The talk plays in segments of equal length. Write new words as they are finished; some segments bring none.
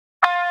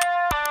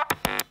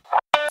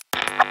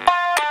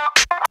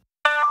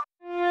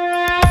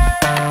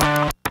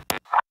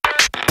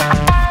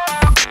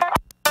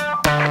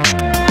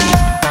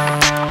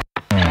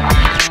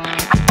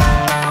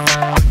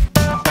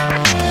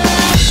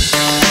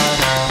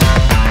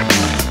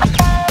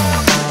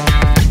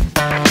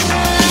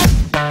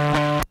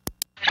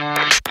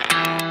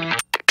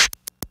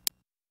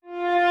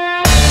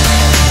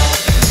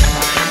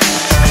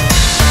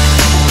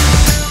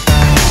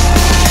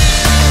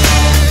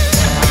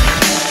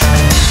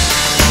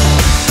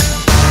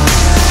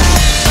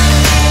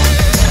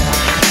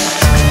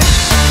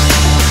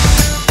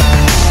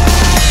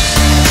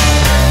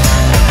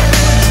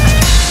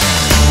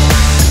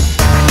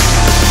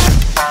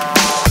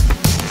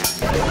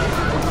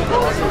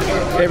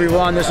Hey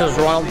everyone, this is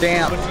Ronald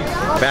Damp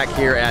back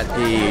here at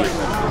the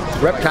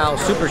Reptile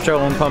Super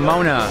Show in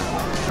Pomona,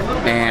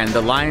 and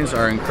the lines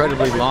are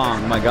incredibly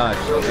long. Oh my gosh!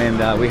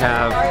 And we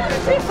have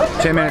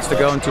 10 minutes to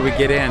go until we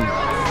get in.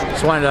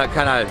 Just wanted to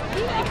kind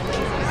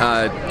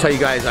of tell you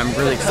guys I'm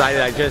really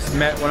excited. I just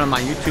met one of my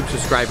YouTube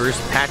subscribers,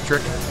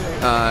 Patrick.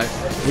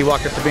 He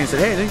walked up to me and said,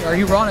 "Hey, are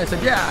you Ron?" I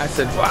said, "Yeah." I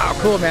said, "Wow,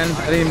 cool, man."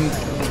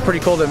 It's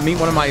pretty cool to meet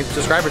one of my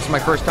subscribers. It's my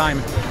first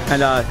time.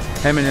 And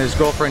him and his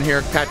girlfriend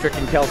here, Patrick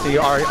and Kelsey,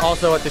 are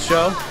also at the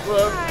show.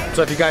 Hello.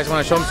 So if you guys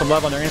want to show them some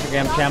love on their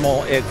Instagram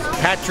channel, it's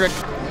Patrick.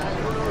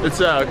 It's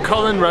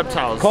Cullen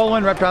Reptiles.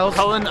 Cullen Reptiles?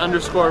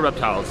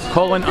 Cullen_Reptiles.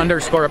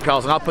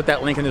 Cullen_Reptiles, and I'll put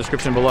that link in the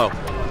description below.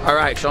 All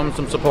right, show them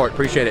some support,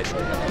 appreciate it.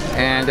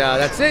 And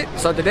that's it.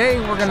 So today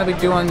we're gonna be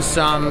doing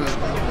some,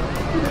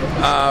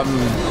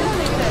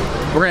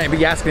 we're gonna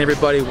be asking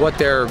everybody what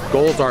their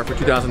goals are for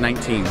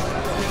 2019.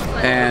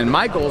 And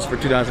my goals for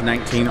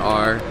 2019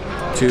 are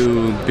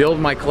to build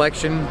my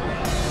collection,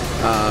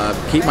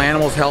 keep my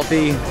animals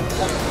healthy,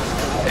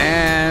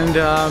 and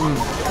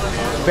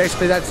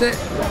basically that's it.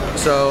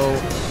 So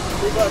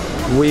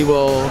we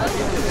will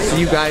see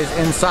you guys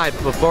inside.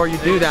 Before you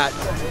do that,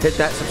 hit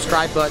that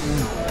subscribe button,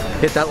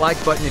 hit that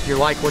like button if you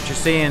like what you're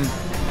seeing,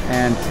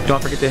 and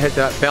don't forget to hit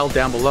that bell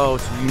down below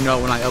so you know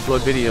when I upload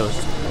videos.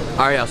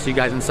 All right, I'll see you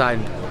guys inside.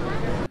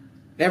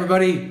 Hey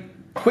everybody,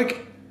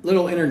 quick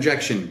little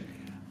interjection.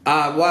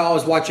 While I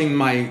was watching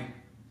my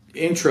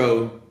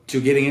intro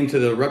to getting into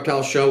the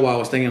reptile show while I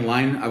was staying in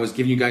line, I was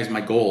giving you guys my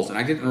goals, and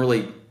I didn't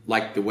really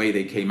like the way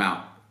they came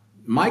out.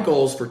 My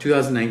goals for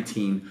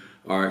 2019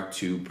 are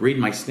to breed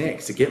my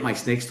snakes, to get my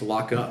snakes to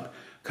lock up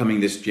coming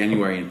this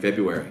January and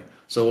February.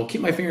 So we'll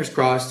keep my fingers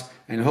crossed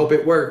and hope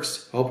it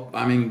works.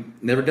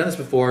 Never done this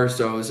before,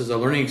 so this is a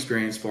learning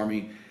experience for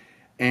me.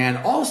 And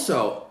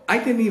also, I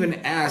didn't even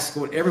ask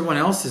what everyone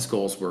else's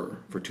goals were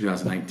for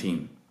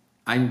 2019.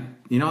 I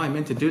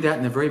meant to do that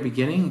in the very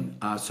beginning.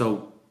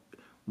 So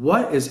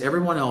what is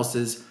everyone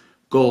else's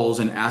goals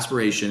and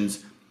aspirations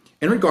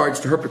in regards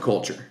to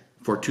herpiculture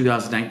for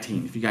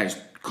 2019? If you guys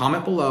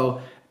comment below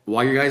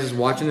while you guys is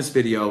watching this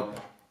video,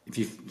 if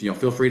you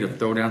feel free to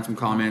throw down some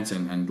comments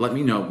and let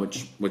me know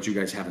what you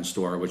guys have in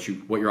store, what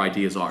your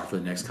ideas are for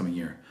the next coming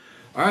year.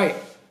 All right,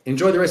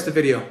 enjoy the rest of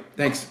the video.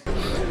 Thanks.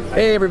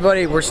 Hey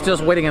everybody, we're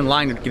still waiting in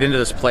line to get into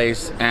this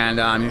place, and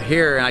I'm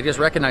here and I just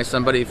recognized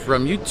somebody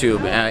from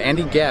YouTube,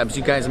 Andy Gabbs.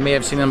 You guys may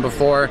have seen him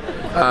before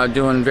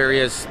doing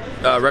various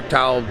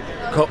reptile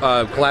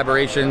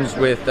collaborations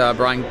with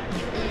Brian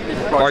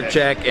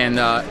Barczyk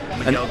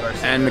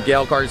and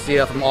Miguel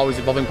Garcia from Always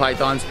Evolving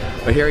Pythons.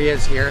 But here he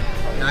is here.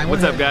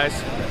 What's up, guys?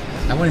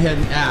 I went ahead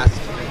and asked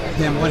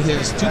him what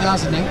his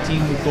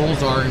 2019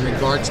 goals are in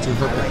regards to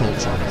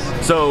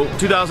herpiculture. So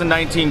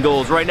 2019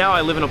 goals. Right now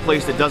I live in a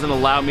place that doesn't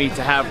allow me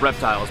to have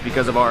reptiles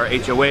because of our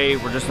HOA.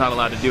 We're just not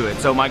allowed to do it.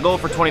 So my goal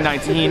for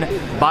 2019,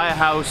 buy a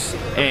house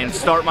and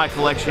start my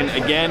collection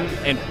again,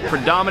 and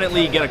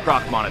predominantly get a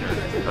croc monitor.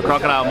 A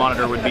crocodile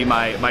monitor would be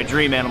my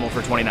dream animal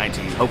for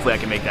 2019. Hopefully I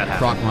can make that happen.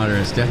 Croc monitor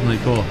is definitely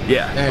cool.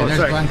 Yeah. Hey,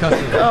 there's Brian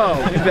Cusco. Oh,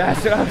 you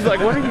bastard. I was like,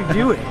 what are you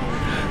doing?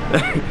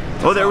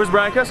 Oh, there was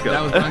Brian Cusco.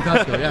 That was Brian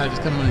Cusco. Yeah,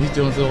 just coming on. He's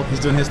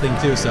doing his thing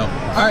too. So, all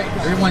right,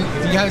 everyone,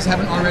 if you guys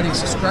haven't already,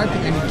 subscribe to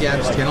Andy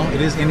Gabbs' channel.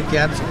 It is Andy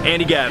Gabbs.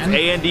 Andy Gabbs,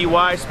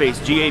 ANDY space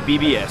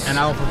GABBS. And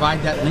I will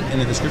provide that link in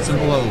the description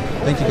below.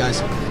 Thank you,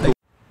 guys.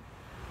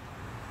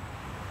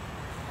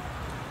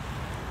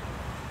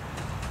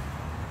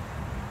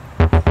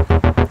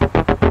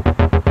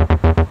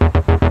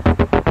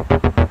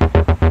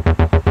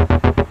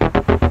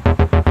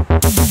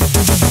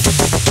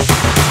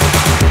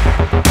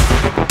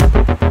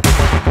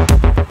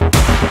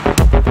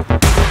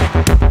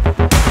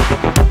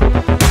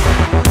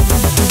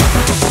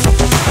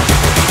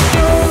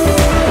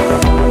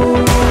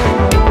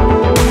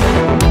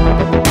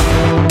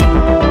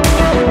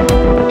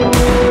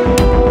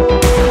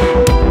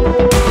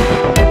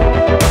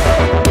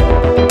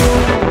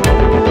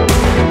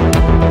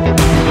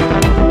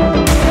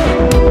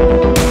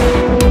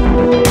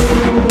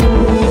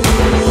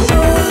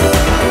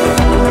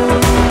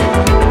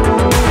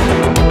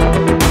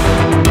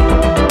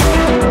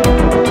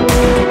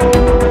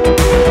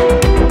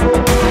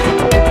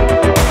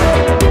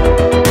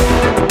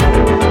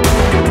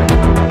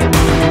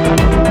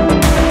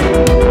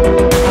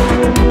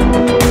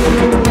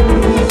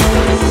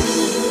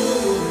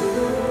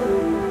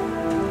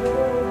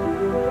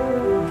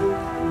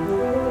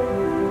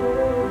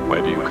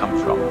 Where do you come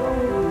from?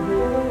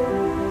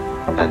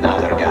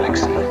 Another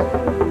galaxy.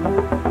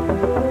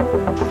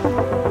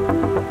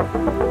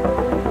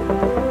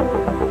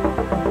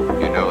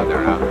 You know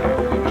they're out there.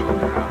 You know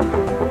they're out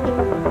there.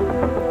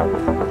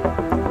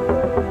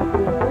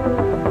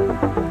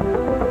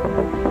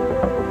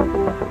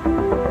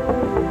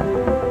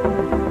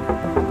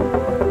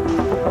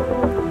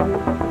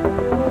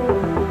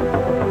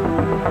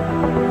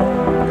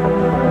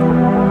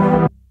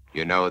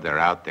 You know they're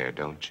out there,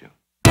 don't you?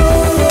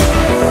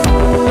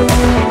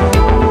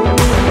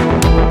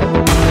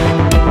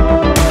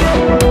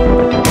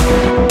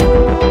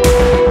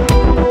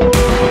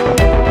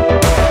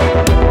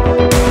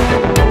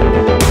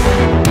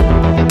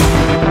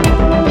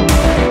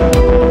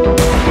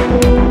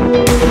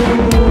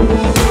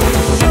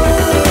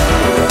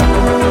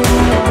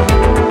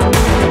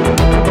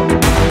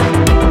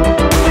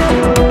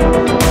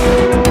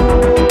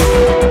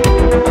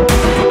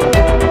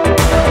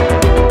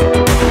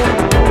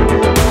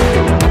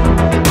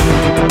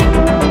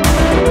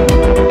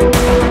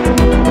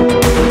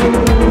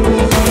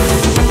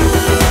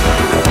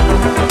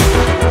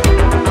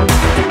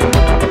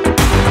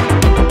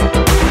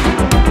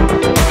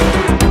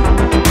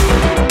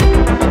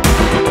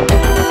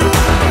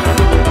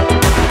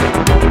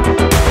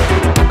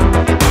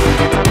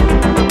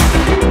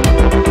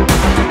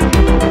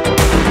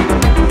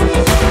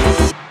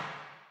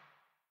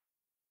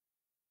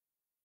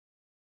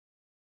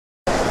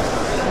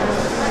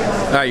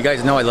 Alright, you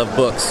guys know I love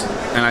books,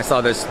 and I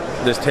saw this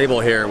table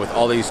here with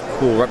all these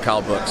cool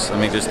reptile books. Let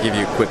me just give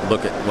you a quick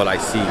look at what I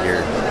see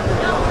here.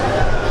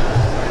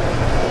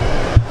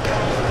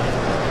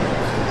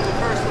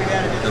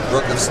 The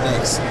Book of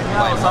Snakes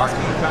by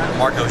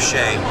Mark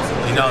O'Shea.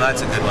 You know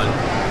that's a good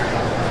one.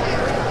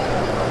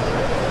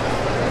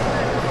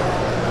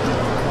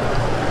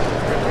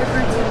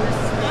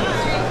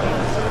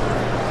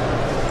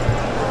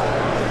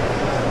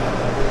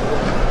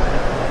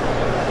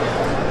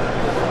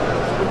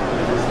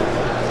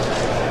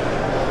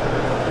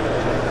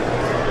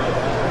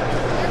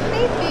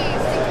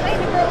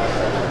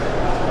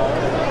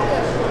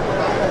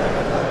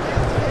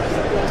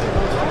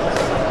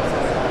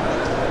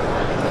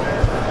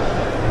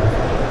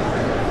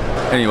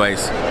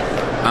 Anyways,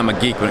 I'm a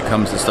geek when it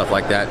comes to stuff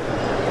like that.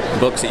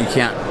 Books that you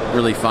can't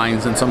really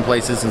find in some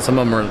places, and some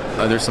of them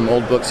are, there's some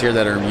old books here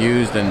that are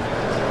used and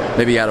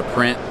maybe out of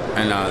print,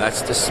 and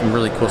that's just some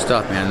really cool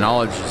stuff, man.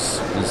 Knowledge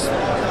is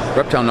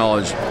reptile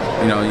knowledge,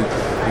 you know,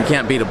 you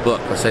can't beat a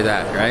book, let's say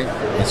that, right?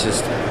 It's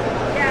just,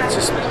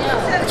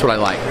 that's what I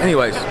like.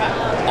 Anyways,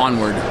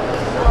 onward.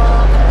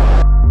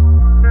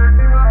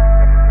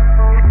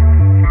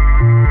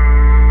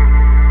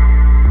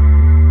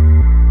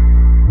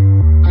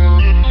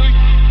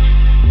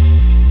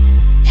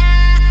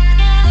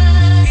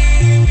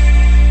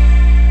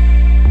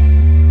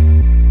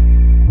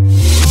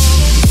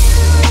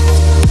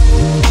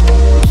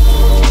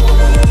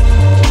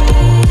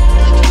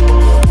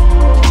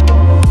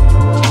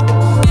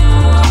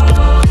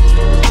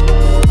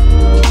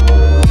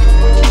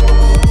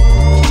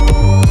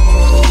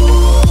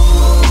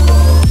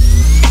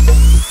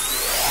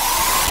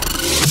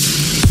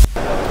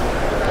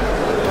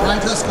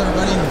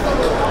 Everybody.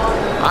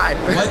 Hi.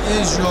 What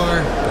is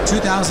your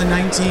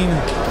 2019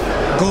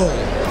 goal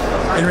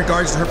in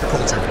regards to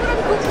herpiculture?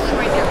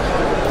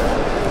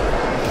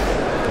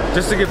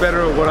 Just to get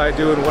better at what I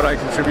do and what I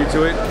contribute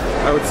to it,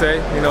 I would say,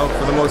 you know,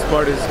 for the most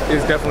part is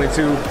definitely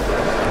to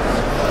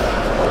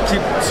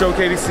keep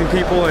showcasing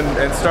people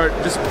and start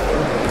just,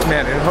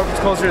 man, in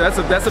herpiculture,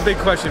 that's a big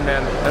question,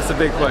 man. That's a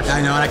big question.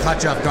 I know, and I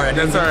caught you off guard.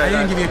 I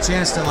didn't give you a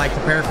chance to like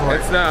prepare for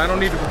it. I don't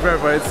need to prepare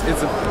for it.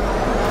 It's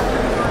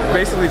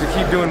basically to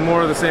keep doing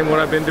more of the same what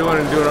I've been doing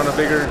and do it on a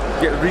bigger,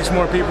 reach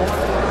more people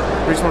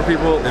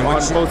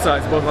on both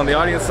sides, both on the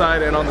audience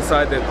side and on the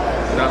side that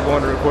I'm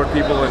going to record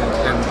people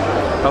and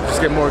help just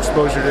get more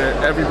exposure to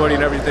everybody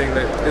and everything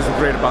that is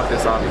great about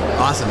this hobby.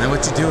 Awesome, and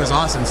what you do is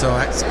awesome, so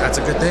that's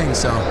a good thing.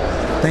 So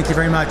thank you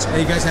very much.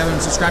 Hey, you guys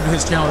haven't subscribed to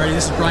his channel already.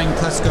 This is Brian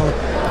Cusco.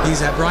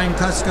 He's at Brian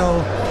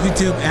Cusco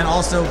YouTube and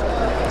also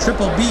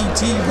Triple B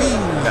TV.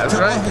 That's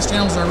right. His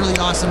channels are really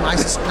awesome. I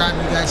subscribe.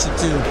 You guys should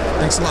too.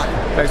 Thanks a lot.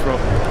 Thanks, bro.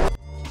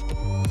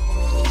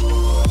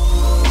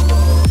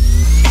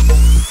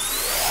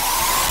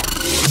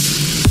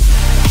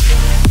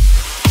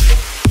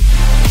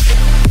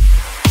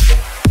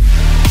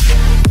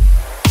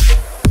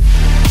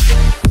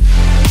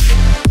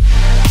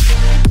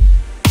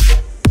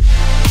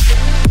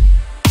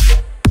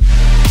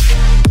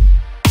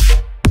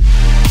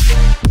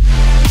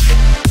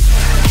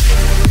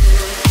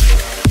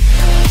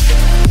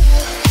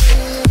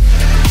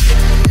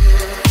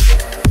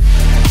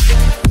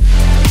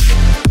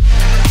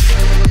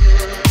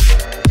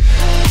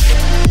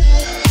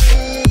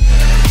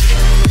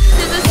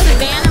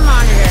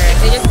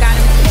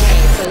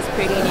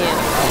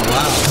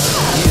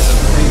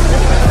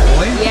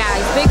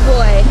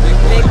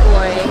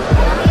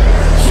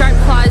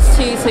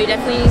 So you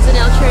definitely use a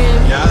nail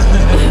trim.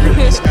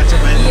 Yeah? Scratch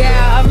up my nail.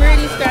 Yeah, I'm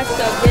already scratched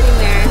up, getting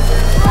there.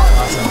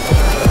 Awesome.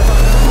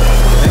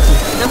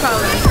 Thank you. No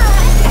problem.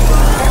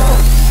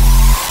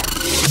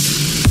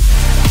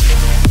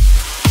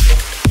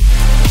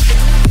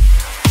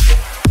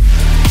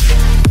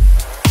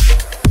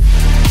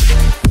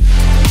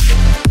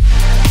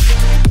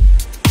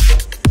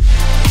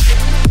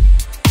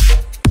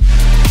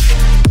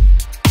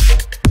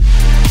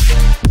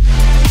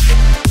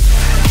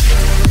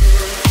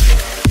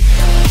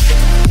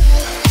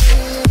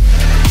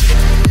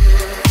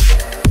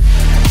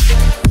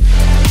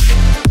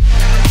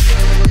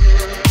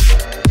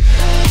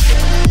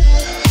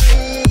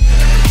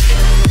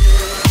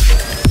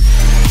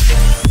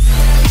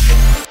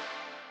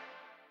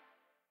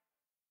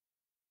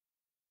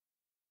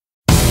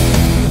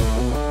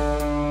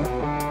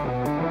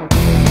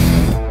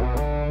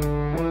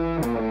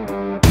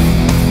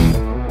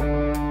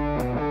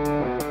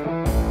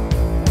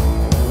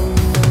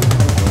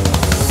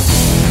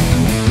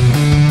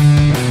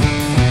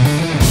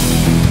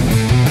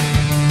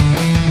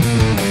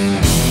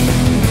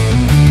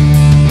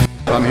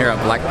 I'm here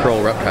at Black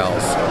Pearl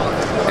Reptiles,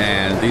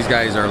 and these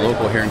guys are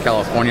local here in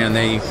California, and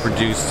they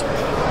produce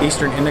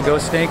eastern indigo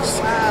snakes,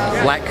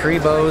 black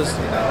caribos,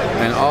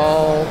 and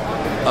all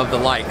of the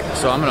like.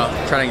 So I'm gonna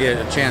try to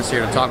get a chance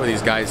here to talk with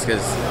these guys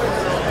because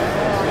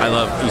I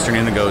love eastern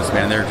indigos,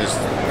 man. They're just,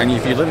 and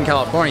if you live in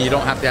California, you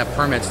don't have to have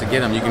permits to get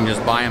them. You can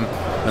just buy them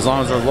as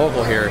long as they're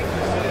local here.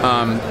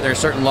 There are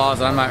certain laws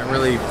that I'm not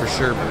really for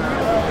sure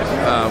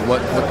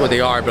what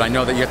they are, but I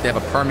know that you have to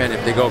have a permit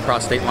if they go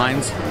across state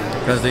lines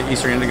because the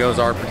eastern indigos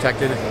are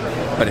protected.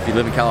 But if you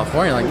live in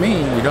California like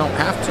me, you don't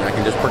have to. I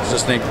can just purchase a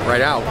snake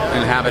right out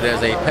and have it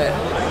as a pet.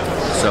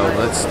 So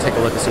let's take a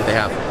look and see what they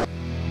have.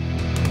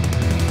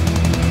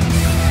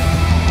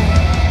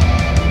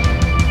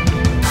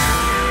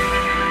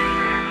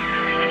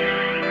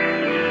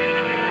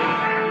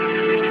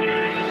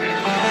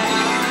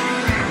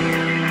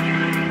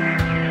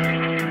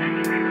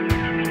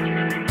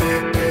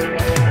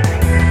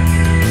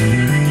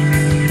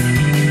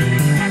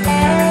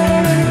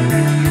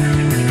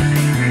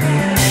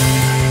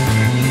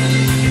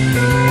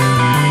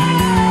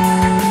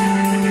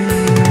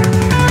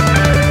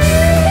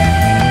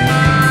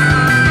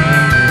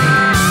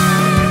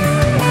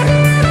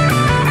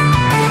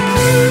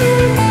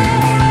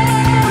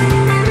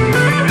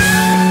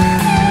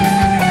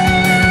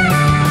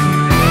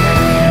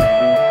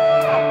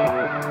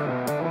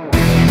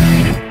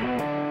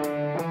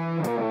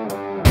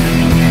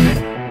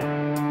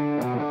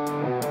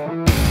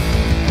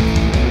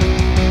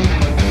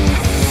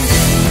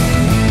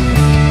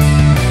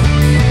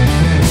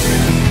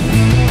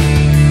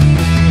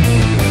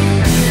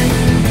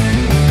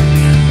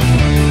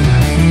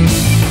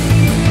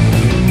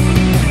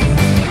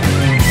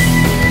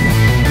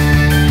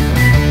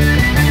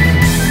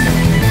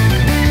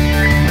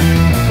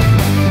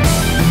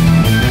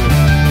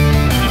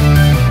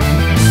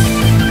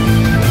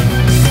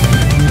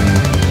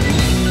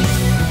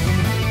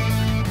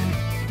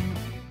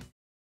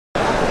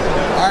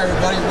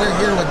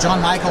 John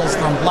Michaels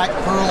from Black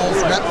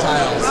Pearls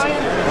Reptiles,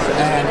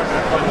 and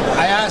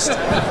I asked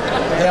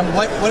him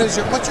what's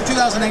your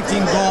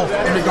 2019 goal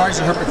in regards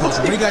to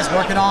herpiculture? What are you guys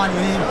working on?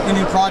 Any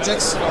new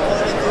projects?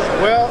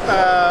 Well,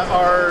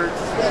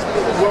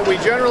 what we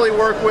generally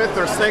work with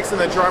are snakes in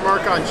the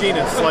Drymarchon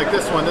genus, like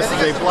this one. This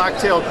is a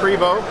black-tailed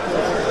Crevo,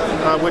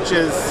 which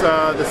is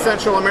the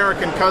Central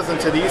American cousin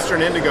to the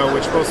Eastern Indigo,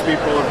 which most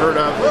people have heard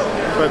of,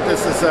 but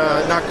this is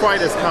not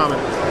quite as common.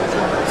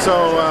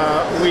 So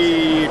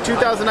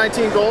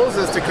 2019 goals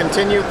is to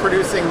continue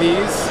producing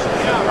these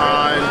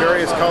in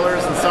various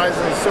colors and sizes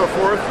and so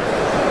forth.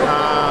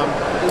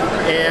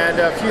 And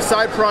a few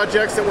side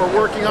projects that we're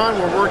working on.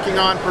 We're working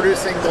on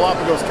producing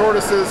Galapagos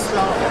tortoises.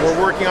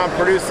 We're working on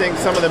producing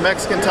some of the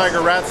Mexican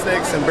tiger rat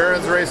snakes and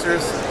Barons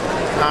racers.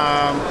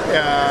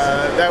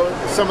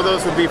 Some of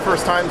those would be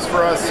first times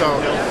for us. So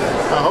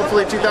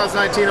hopefully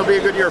 2019 will be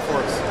a good year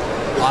for us.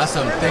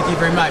 Awesome. Thank you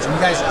very much. And you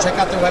guys check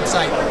out their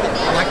website,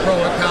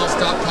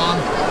 blackpearlreptiles.com.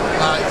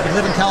 If you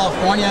live in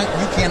California,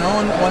 you can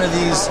own one of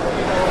these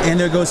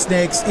indigo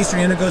snakes, eastern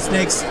indigo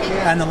snakes,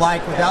 and the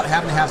like without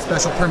having to have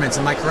special permits.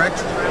 Am I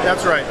correct?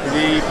 That's right.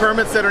 The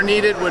permits that are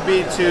needed would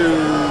be to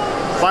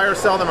buy or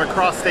sell them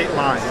across state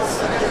lines.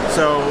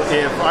 So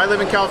if I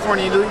live in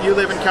California, you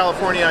live in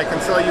California, I can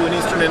sell you an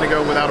eastern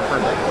indigo without a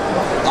permit.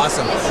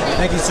 Awesome.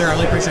 Thank you, sir. I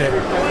really appreciate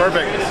it.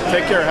 Perfect.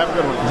 Take care. Have a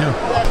good one. Yeah.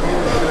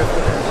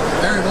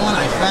 Everyone,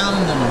 I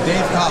found him,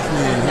 Dave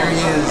Kaufman. Here he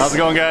is. How's it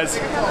going, guys?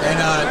 And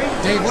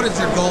Dave, what is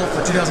your goal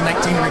for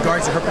 2019 in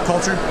regards to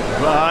herpiculture?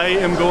 I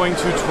am going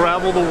to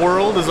travel the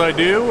world as I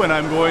do, and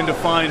I'm going to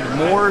find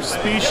more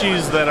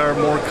species that are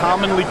more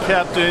commonly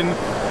kept in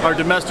our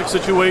domestic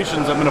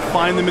situations. I'm going to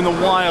find them in the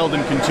wild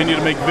and continue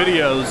to make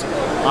videos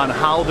on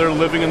how they're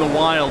living in the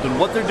wild and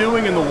what they're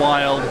doing in the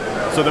wild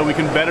so that we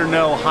can better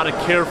know how to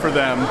care for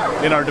them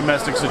in our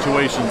domestic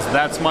situations.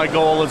 That's my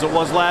goal as it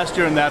was last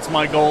year, and that's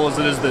my goal as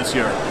it is this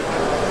year.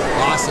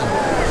 Awesome.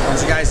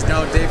 As you guys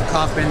know, Dave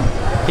Kaufman,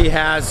 he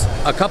has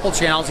a couple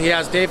channels. He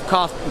has Dave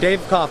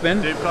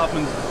Kaufman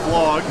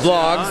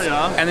vlogs,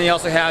 yeah. And then he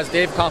also has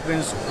Dave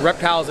Kaufman's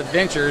Reptiles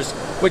Adventures,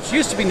 which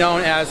used to be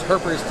known as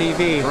Herpers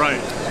TV. Right.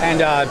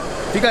 And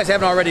if you guys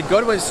haven't already,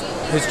 go to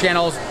his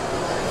channels,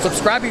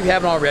 subscribe if you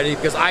haven't already,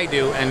 because I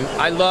do, and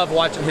I love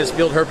watching his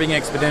field herping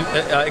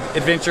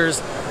adventures.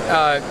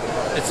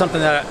 It's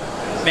something that,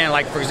 man,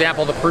 like for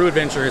example, the Peru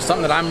adventure is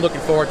something that I'm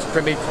looking forward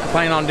to be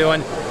planning on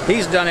doing.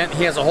 He's done it.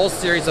 He has a whole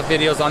series of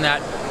videos on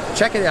that.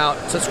 Check it out.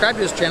 Subscribe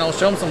to his channel.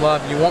 Show him some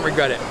love. You won't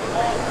regret it.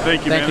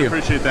 Thank you, man. I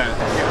appreciate that.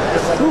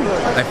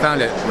 I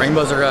found it.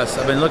 Rainbows are us.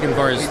 I've been looking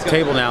for his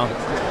table now.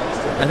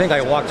 I think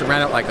I walked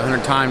around it like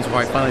 100 times before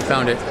I finally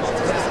found it.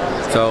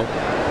 So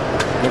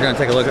we're going to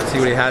take a look and see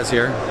what he has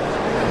here.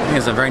 He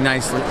has a very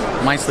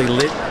nicely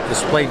lit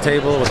display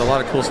table with a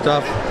lot of cool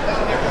stuff.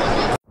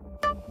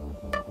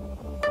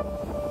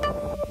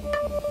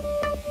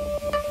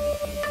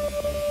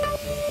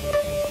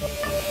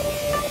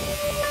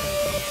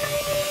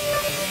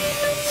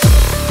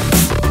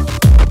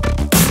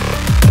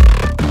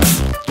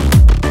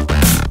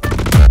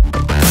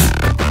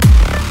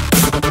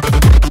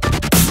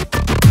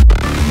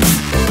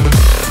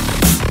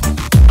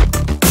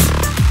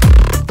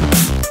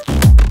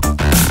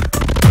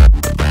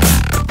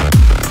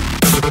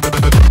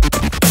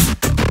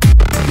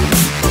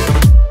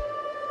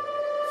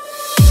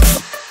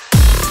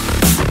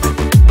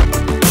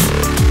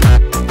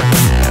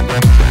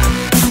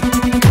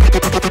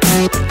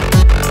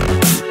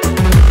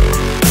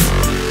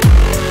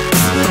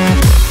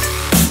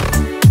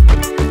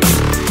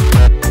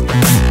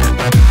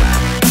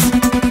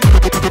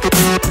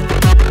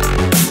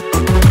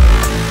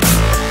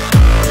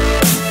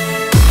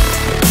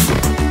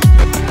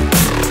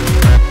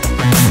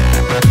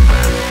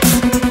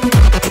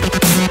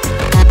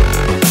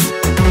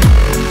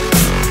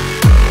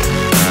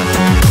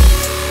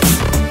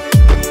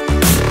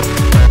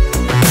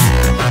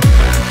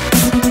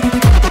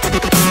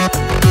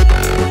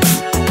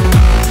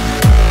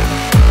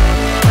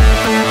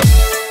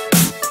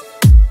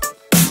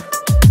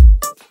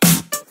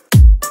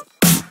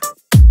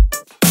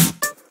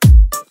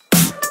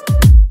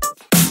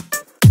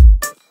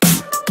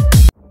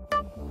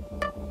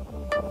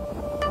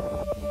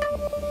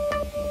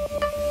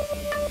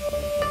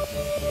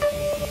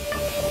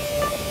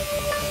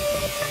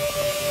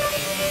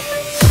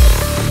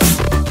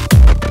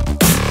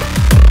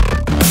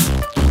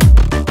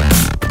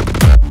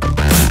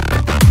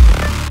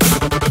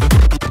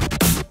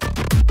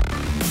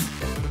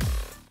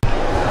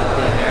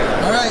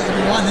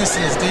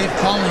 Dave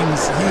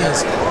Collings. He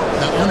is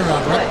the owner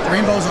of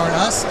Rainbows Are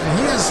Us, and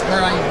he is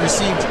where I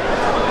received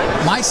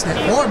my snip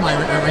for my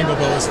rainbow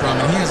boas from,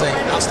 and he is an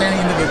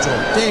outstanding individual.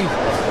 Dave,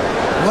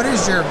 what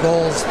is your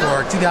goals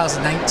for 2019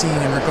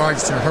 in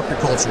regards to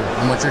herpetoculture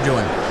and what you're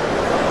doing?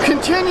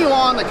 Continue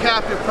on the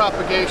captive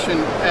propagation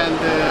and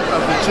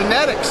of the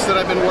genetics that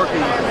I've been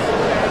working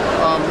on.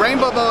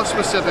 Rainbow boa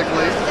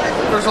specifically.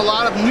 There's a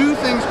lot of new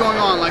things going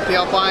on, like the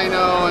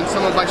albino and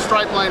some of my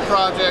stripe line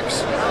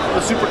projects,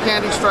 the super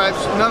candy stripes.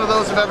 None of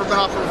those have ever been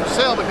offered for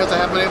sale because I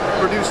haven't been able to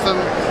produce them.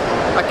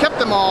 I kept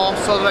them all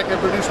so that I could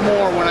produce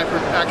more when I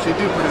actually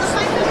do produce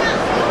them.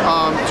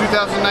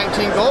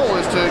 2019 goal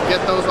is to get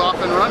those off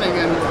and running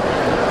and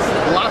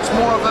lots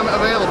more of them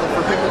available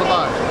for people to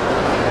buy.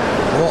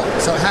 Cool.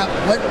 So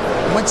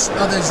which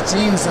of those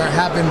genes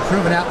have been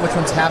proven out, which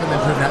ones haven't been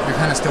proven out, you're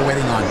kind of still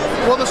waiting on?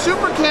 Well, the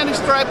super candy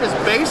stripe is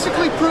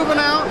basically proven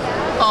out.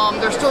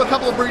 There's still a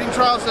couple of breeding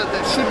trials that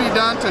should be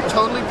done to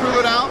totally prove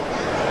it out,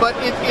 but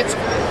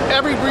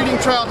every breeding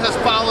trial has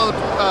followed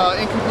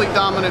incomplete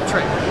dominant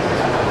trait.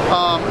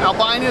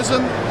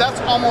 Albinism,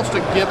 that's almost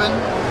a given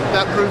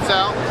that proves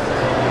out.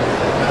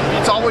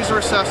 It's always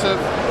recessive.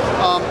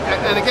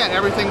 And again,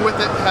 everything with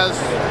it has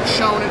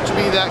shown it to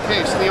be that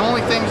case. The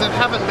only things that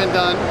haven't been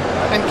done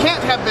and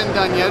can't have been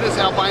done yet is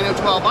albino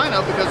to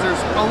albino, because there's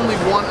only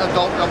one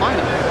adult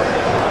albino,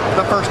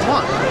 the first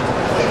one.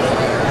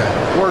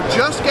 We're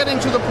just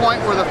getting to the point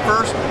where the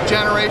first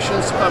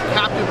generations of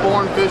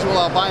captive-born visual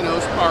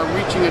albinos are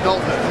reaching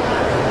adulthood.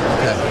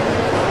 Okay.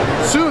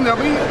 Soon there'll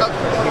be a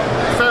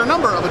fair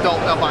number of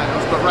adult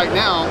albinos, but right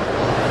now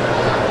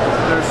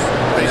there's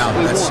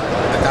basically one.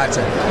 I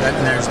gotcha.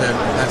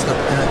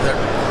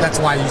 That's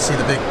why you see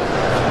the big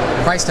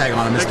price tag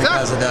on them, is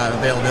because of the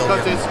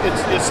availability. Because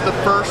it's the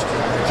first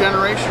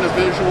generation of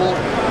visuals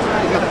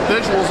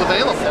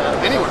available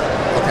anywhere.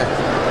 Okay.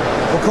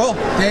 Well, cool.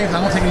 Dave, I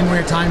won't take any more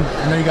of your time.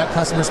 I know you got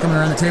customers coming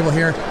around the table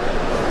here.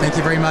 Thank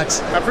you very much.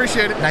 I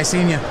appreciate it. Nice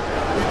seeing you.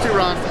 You too,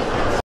 Ron.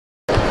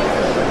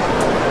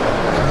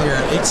 Here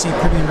at HC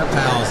Premium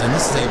Reptiles, and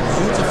this is a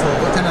beautiful,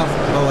 what kind of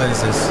boa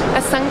is this?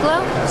 A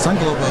sunglow?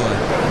 Sunglow boa.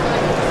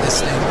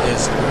 This thing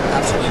is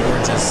absolutely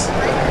gorgeous.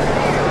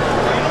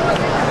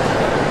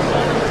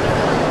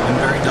 And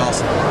very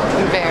docile.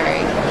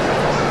 Very.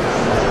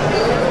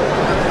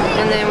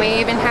 And then we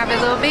even have a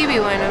little baby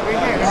one over here.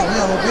 Oh,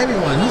 yeah, a little baby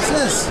one. Who's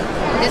this?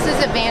 This is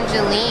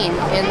Evangeline,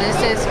 and this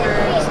is her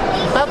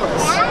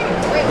Bubbles.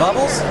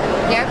 Bubbles?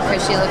 Yeah,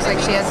 because she looks like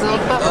she has little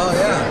bubbles. Oh,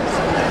 yeah.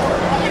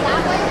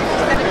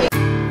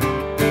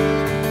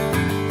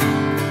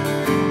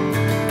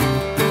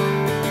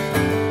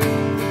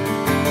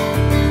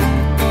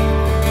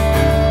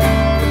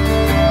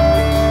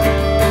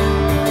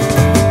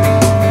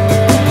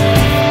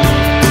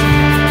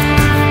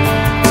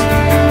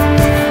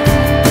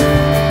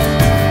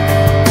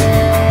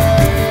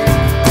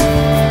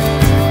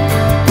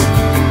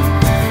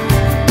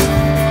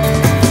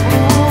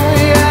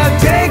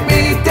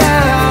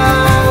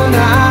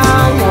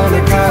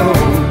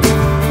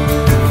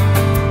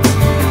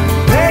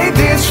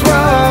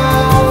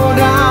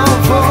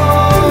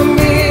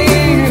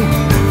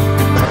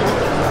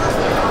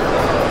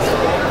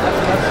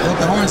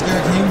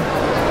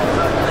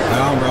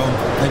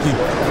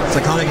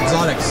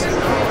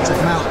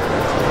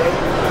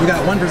 We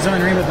got one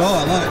Brazilian rainbow boa.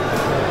 I love it.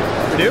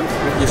 You do?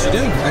 Yes, you do.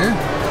 Right here.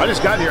 I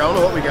just got here. I don't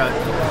know what we got.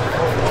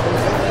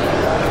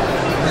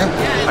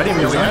 Yeah. I didn't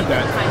even know we had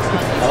that.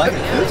 I like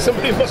it.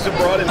 Somebody must have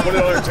brought it and put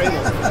it on our table.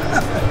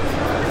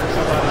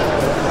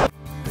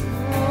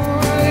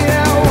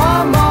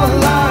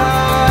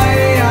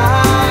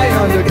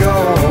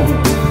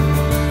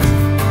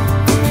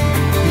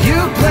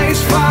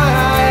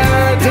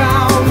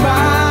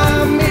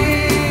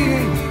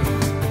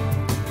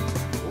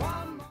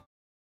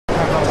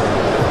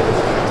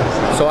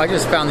 So I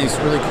just found these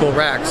really cool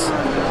racks.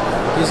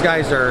 These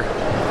guys are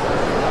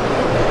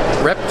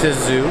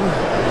Reptizoo,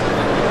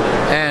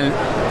 and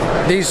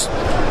these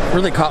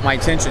really caught my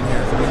attention here.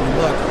 If you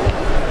look,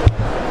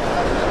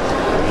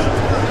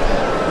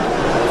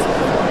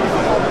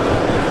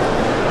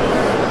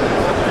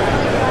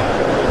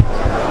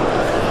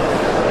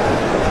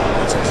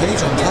 it's a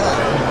cage on top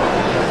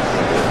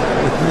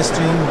with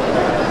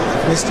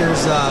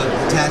misters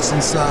attached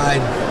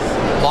inside.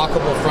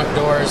 Lockable front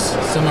doors,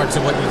 similar to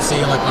what you'd see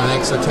like on an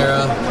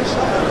Exoterra.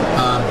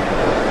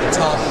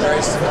 Top,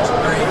 very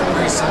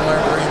similar,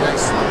 very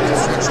nice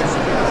construction.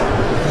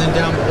 And then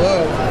down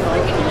below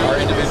are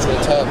individual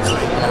tubs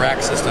on a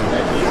rack system.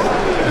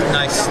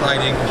 Nice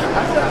sliding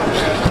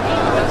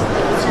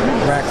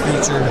rack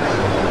feature.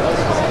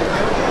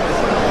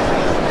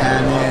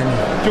 And then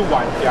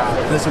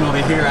this one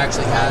over here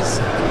actually has,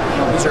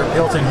 these are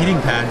built-in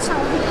heating pads.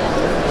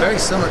 Very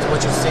similar to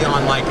what you see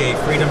on like a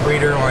Freedom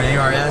Breeder or an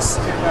ARS,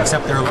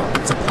 except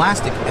it's a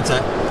plastic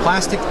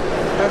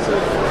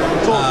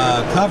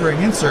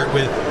covering insert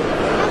with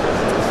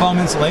foam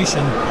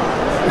insulation,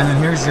 and then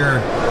here's your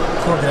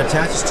cord that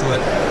attaches to it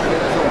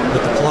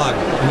with the plug,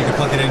 and you can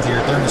plug it into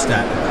your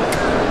thermostat.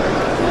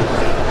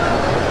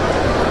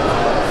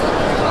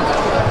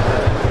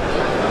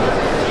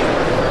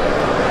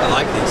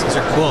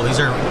 Cool.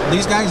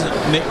 These guys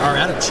are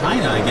out of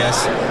China, I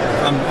guess.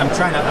 I'm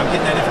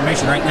getting that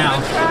information right now.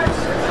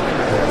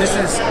 This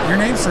is your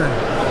name, sir?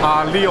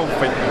 Leo.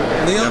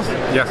 Leo?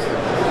 Yes.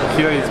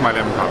 Here is my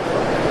name card.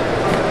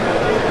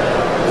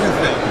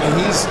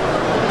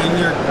 And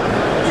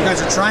you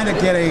guys are trying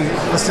to get a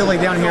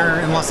facility down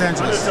here in Los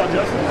Angeles.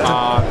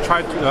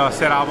 Try to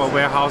set up a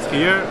warehouse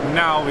here.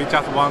 Now we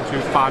just want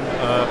to find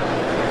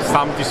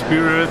some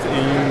distributors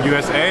in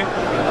USA.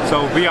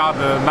 So we are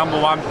the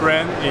 #1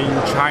 brand in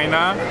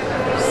China.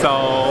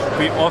 So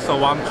we also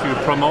want to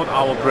promote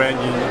our brand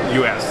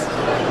in US.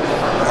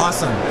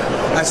 Awesome.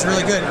 That's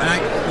really good.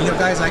 And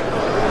guys,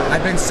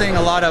 I've been seeing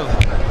a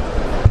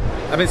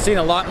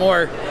lot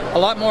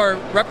more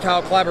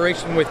reptile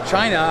collaboration with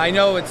China. I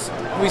know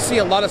we see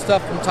a lot of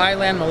stuff from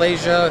Thailand,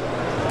 Malaysia,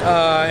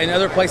 and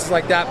other places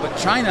like that. But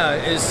China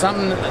is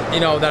something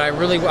that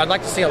I'd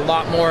like to see a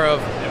lot more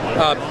of.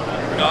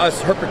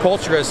 Us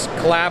herpetoculturists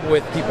collab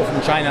with people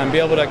from China and be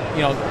able to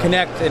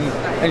connect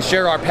and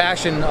share our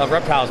passion of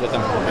reptiles with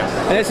them.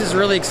 And this is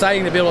really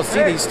exciting to be able to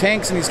see these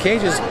tanks and these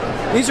cages.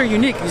 These are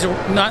unique. These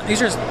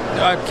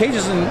are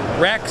cages and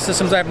rack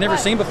systems I've never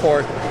seen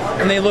before,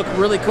 and they look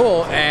really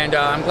cool. And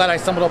I'm glad I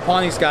stumbled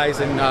upon these guys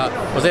and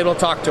was able to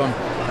talk to them.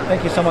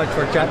 Thank you so much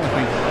for chatting with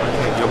me.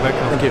 You're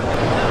welcome. Thank you.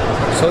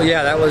 So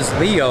yeah, that was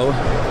Leo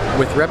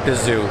with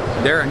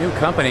ReptiZoo. They're a new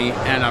company,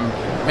 and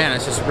man,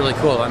 it's just really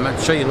cool. I'm going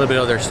to show you a little bit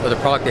of the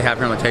product they have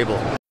here on the table.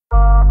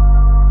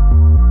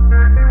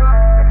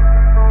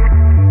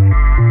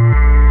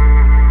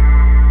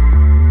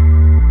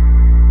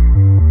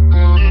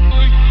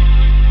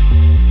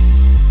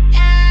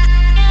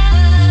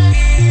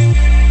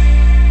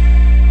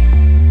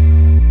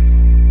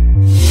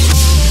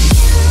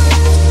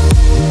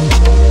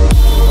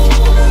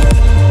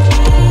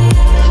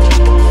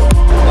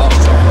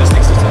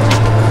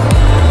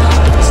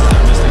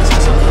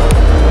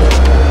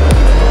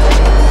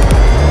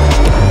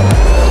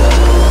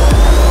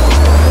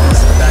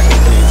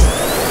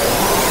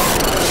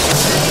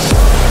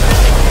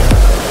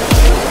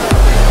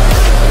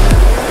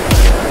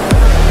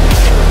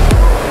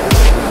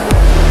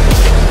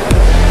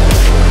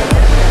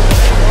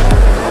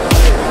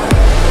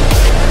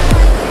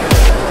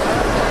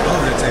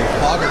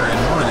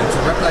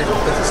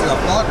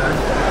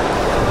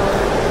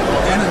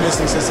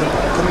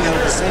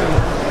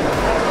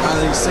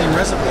 Same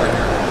reservoir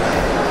here.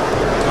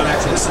 But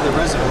actually, this is the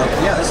reservoir.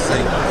 Yeah, this is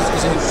an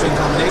interesting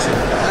combination.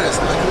 That is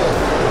really cool.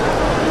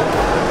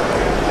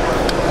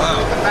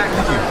 Wow. Thank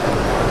you.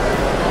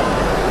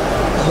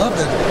 I love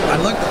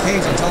the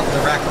cage on top of the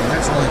racking.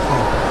 That's really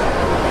cool.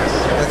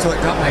 That's what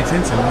got my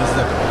attention.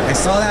 I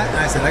saw that and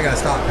I said, I gotta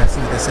stop and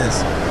see what this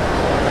is.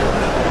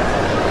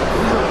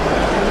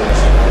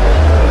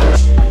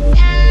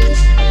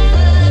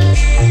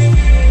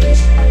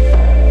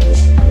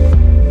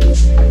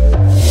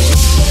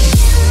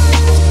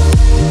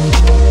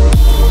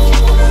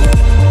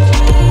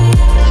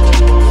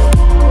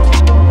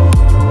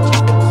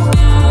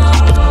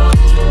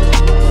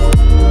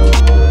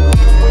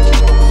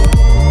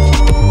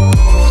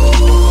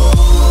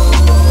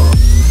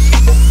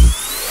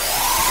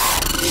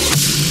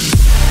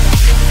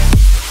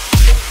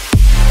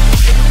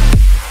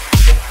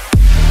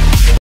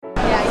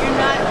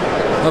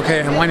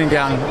 Okay, I'm winding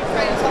down.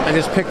 I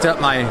just picked up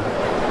my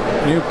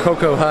new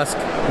cocoa husk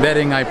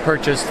bedding I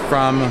purchased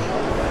from,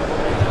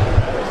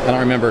 I don't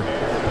remember.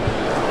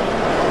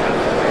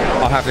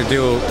 I'll have to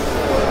do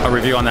a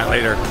review on that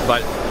later.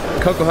 But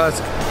cocoa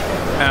husk,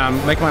 and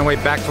I'm making my way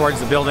back towards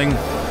the building.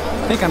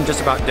 I think I'm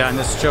just about done.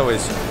 This show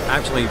is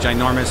actually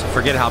ginormous.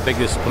 Forget how big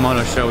this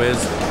Pomona show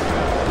is.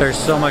 There's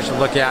so much to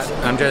look at.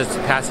 I'm just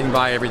passing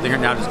by everything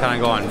right now, just kind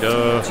of going,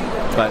 duh.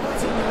 But,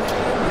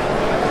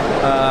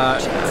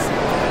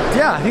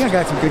 yeah, I think I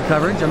got some good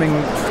coverage. I mean,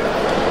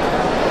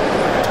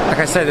 like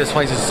I said, this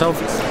place is so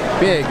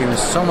big and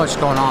there's so much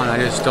going on, I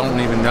just don't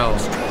even know.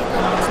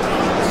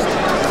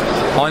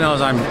 All I know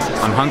is I'm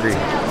hungry.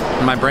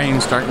 And my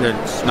brain's starting to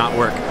not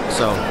work,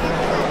 so.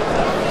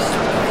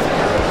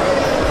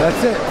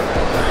 That's it.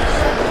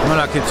 I'm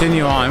gonna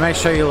continue on. I might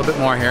show you a little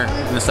bit more here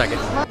in a second.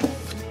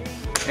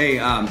 Hey,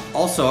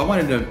 also I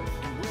wanted to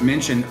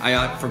mention,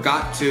 I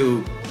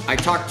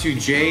talked to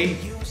Jay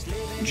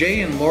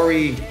and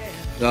Lori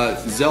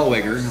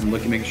Zellweger. I'm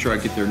making sure I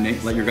get their name,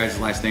 let your guys'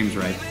 last names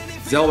right.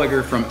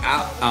 Zellweger from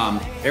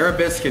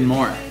Arabesque and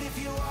More.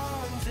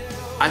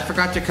 I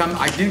forgot to come.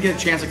 I didn't get a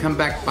chance to come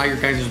back by your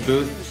guys'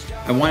 booth.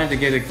 I wanted to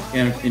get a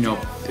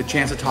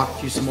chance to talk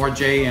to you some more,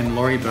 Jay and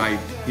Lori, but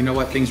you know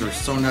what? Things were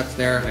so nuts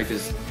there.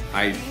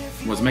 I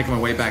was making my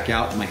way back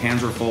out. My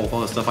hands were full with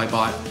all the stuff I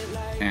bought,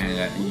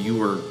 and you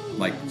were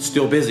like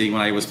still busy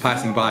when I was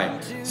passing by.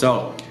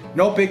 So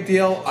no big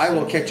deal. I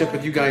will catch up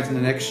with you guys in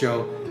the next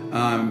show.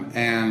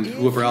 And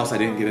whoever else I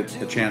didn't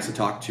get a chance to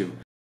talk to.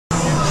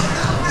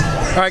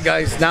 Alright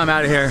guys, now I'm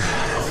out of here.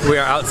 We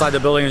are outside the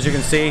building, as you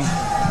can see.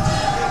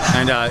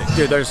 And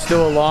dude, there's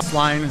still a long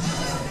line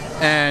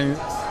and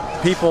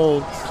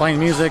people playing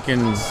music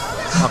and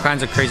all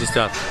kinds of crazy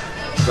stuff.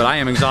 But I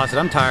am exhausted,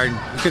 I'm tired.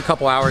 A good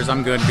couple hours,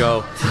 I'm good to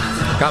go.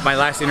 Got my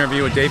last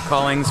interview with Dave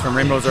Collings from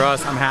Rainbows Are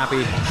Us. I'm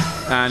happy.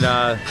 And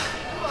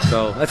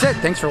so that's it.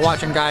 Thanks for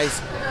watching, guys.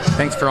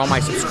 Thanks for all my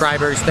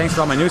subscribers. Thanks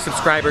for all my new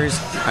subscribers.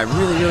 I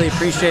really, really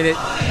appreciate it.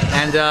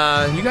 And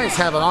you guys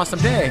have an awesome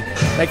day.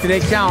 Make the day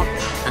count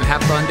and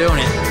have fun doing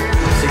it.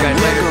 See you guys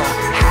later.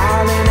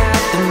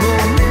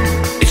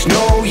 It's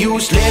no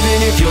use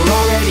living if you're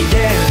already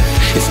dead.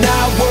 It's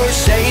not worth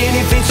saying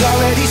if it's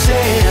already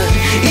said.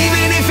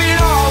 Even if it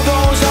all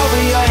goes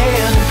over your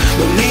head,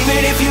 believe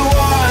it if you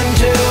want.